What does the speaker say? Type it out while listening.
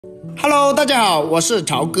Hello， 大家好，我是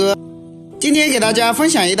朝哥。今天给大家分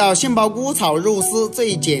享一道杏鲍菇炒肉丝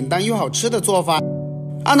最简单又好吃的做法。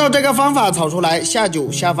按照这个方法炒出来，下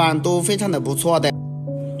酒下饭都非常的不错的。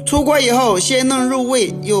出锅以后鲜嫩入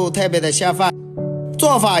味，又特别的下饭，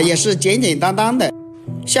做法也是简简单单的。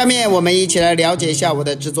下面我们一起来了解一下我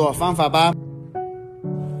的制作方法吧。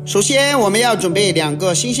首先我们要准备2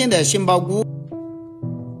个新鲜的杏鲍菇。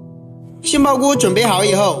杏鲍菇准备好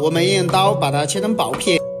以后，我们用刀把它切成薄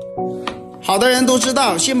片。好多人都知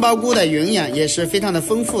道杏鲍菇的营养也是非常的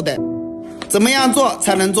丰富的，怎么样做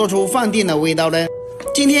才能做出饭店的味道呢？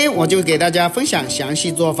今天我就给大家分享详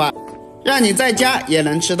细做法，让你在家也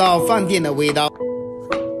能吃到饭店的味道。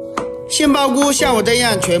杏鲍菇像我这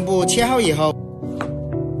样全部切好以后，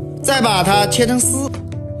再把它切成丝。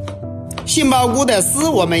杏鲍菇的丝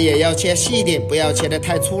我们也要切细一点，不要切得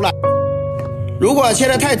太粗了。如果切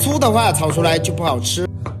得太粗的话，炒出来就不好吃。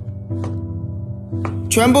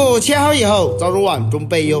全部切好以后，倒入碗中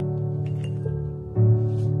备用。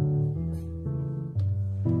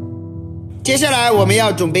接下来我们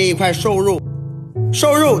要准备一块瘦肉，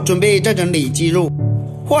瘦肉准备这种里脊肉，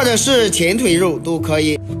或者是前腿肉都可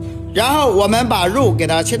以。然后我们把肉给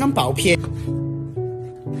它切成薄片。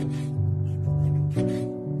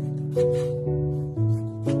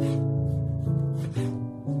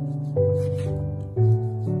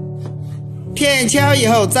片切好以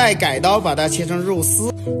后，再改刀把它切成肉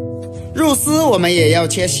丝。肉丝我们也要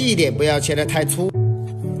切细一点，不要切得太粗，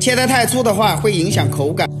切得太粗的话会影响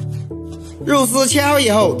口感。肉丝切好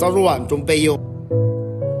以后，倒入碗中备用。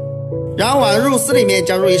然后往肉丝里面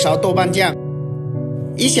加入1勺豆瓣酱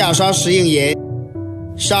，1小勺食用盐，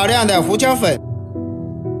少量的胡椒粉，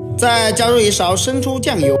再加入1勺生抽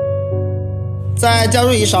酱油，再加入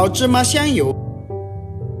1勺芝麻香油。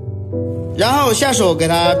然后下手给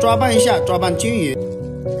它抓拌一下，抓拌均匀。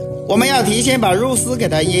我们要提前把肉丝给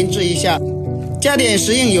它腌制一下，加点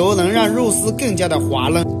食用油能让肉丝更加的滑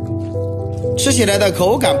嫩，吃起来的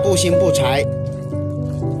口感不腥不柴，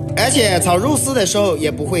而且炒肉丝的时候也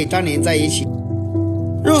不会粘连在一起。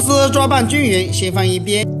肉丝抓拌均匀，先放一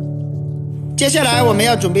边。接下来我们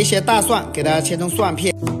要准备一些大蒜，给它切成蒜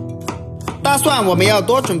片。大蒜我们要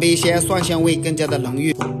多准备一些，蒜香味更加的浓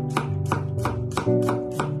郁。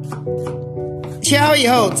切好以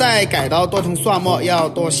后再改刀剁成蒜末，要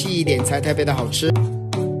剁细一点才特别的好吃。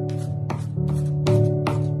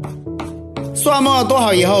蒜末剁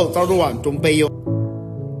好以后倒入碗中备用。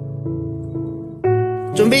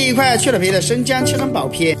准备1块去了皮的生姜，切成薄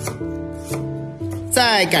片，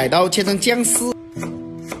再改刀切成姜丝，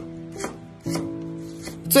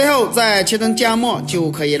最后再切成姜末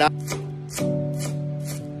就可以了。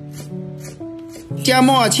姜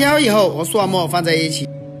末切好以后和蒜末放在一起。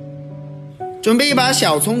准备1把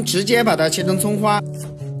小葱，直接把它切成葱花。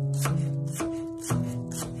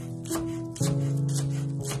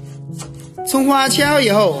葱花切好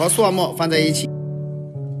以后和蒜末放在一起。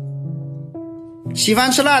喜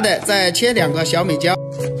欢吃辣的再切2个小米椒，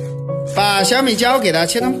把小米椒给它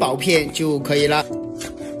切成薄片就可以了。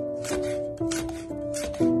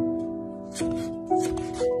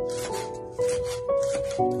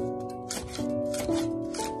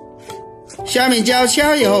小米椒切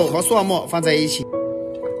好以后和蒜末放在一起，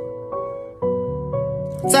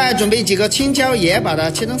再准备几个青椒，也把它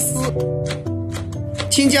切成丝。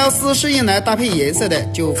青椒丝是用来搭配颜色的，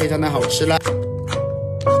就非常的好吃了。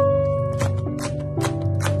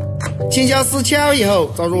青椒丝切好以后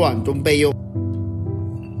倒入碗中备用。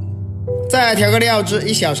再调个料汁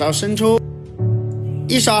，1小勺生抽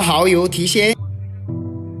，1勺蚝油提鲜，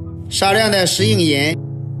少量的食用盐，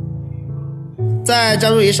再加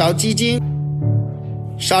入1勺鸡精，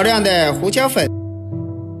少量的胡椒粉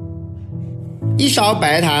，1勺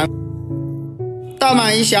白糖，倒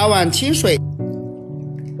满1小碗清水，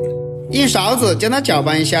用勺子将它搅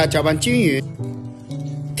拌一下，搅拌均匀。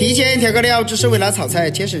提前调个料汁是为了炒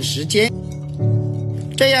菜节省时间，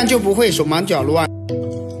这样就不会手忙脚乱。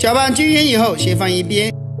搅拌均匀以后先放一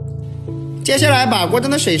边。接下来把锅中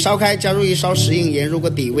的水烧开，加入1勺食用盐入个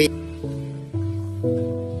底味。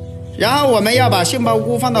然后我们要把杏鲍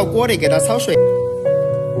菇放到锅里给它焯水，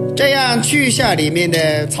这样去一下里面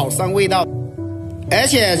的草酸味道，而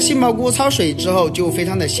且杏鲍菇焯水之后就非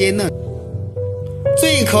常的鲜嫩。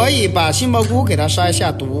最可以把杏鲍菇给它杀一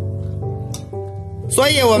下毒，所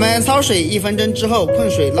以我们焯水1分钟之后控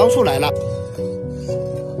水捞出来了。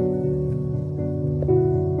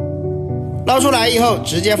捞出来以后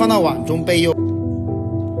直接放到碗中备用。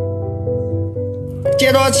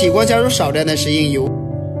接着起锅加入少量的食用油，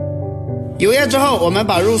油热之后我们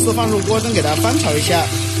把肉丝放入锅中给它翻炒一下，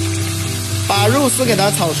把肉丝给它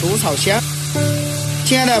炒熟炒香。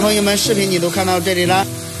亲爱的朋友们，视频你都看到这里了，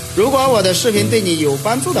如果我的视频对你有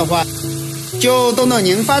帮助的话，就动动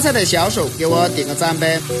您发财的小手，给我点个赞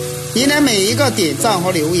呗！您的每一个点赞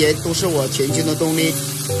和留言都是我前进的动力。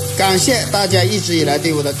感谢大家一直以来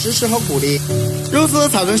对我的支持和鼓励。肉丝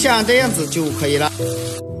炒成像这样子就可以了。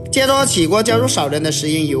接着起锅加入少量的食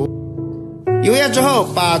盐油，油热之后，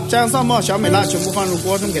把姜、蒜末、小美辣全部放入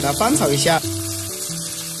锅中，给它翻炒一下。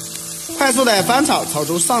快速的翻炒，炒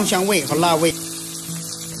出蒜香味和辣味。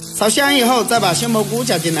炒香以后，再把杏鲍菇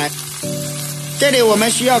加进来。这里我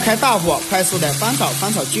们需要开大火，快速的翻炒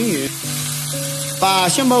均匀，把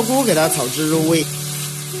杏鲍菇给它炒至入味。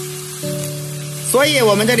所以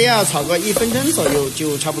我们这里要炒个1分钟左右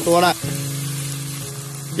就差不多了。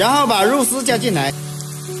然后把肉丝加进来，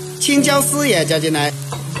青椒丝也加进来，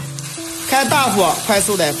开大火，快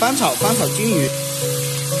速的翻炒均匀，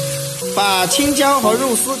把青椒和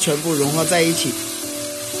肉丝全部融合在一起。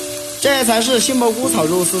这才是杏鲍菇炒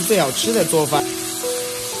肉丝最好吃的做法。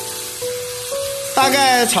大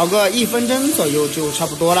概炒个1分钟左右就差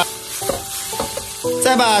不多了。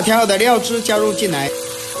再把调好的料汁加入进来，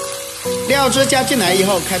料汁加进来以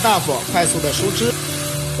后，开大火，快速的收汁，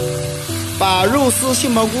把肉丝、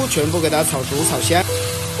杏鲍菇全部给它炒熟炒香，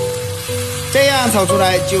这样炒出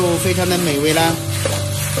来就非常的美味了。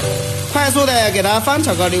快速的给它翻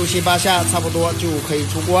炒个6、7、8下，差不多就可以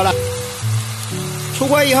出锅了。出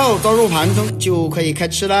锅以后倒入盘中就可以开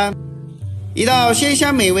吃了。一道鲜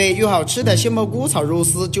香美味又好吃的杏鲍菇炒肉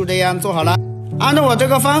丝就这样做好了。按照我这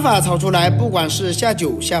个方法炒出来，不管是下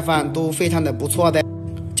酒下饭都非常的不错的，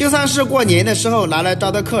就算是过年的时候拿来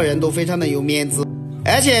招待客人都非常的有面子。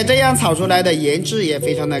而且这样炒出来的颜值也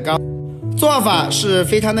非常的高。做法是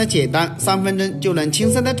非常的简单，3分钟就能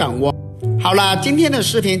轻松的掌握。好了，今天的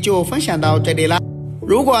视频就分享到这里了。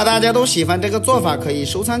如果大家都喜欢这个做法，可以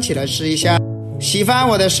收藏起来试一下。喜欢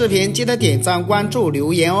我的视频记得点赞、关注、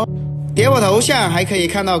留言哦。点我头像还可以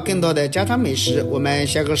看到更多的家常美食。我们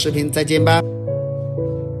下个视频再见吧。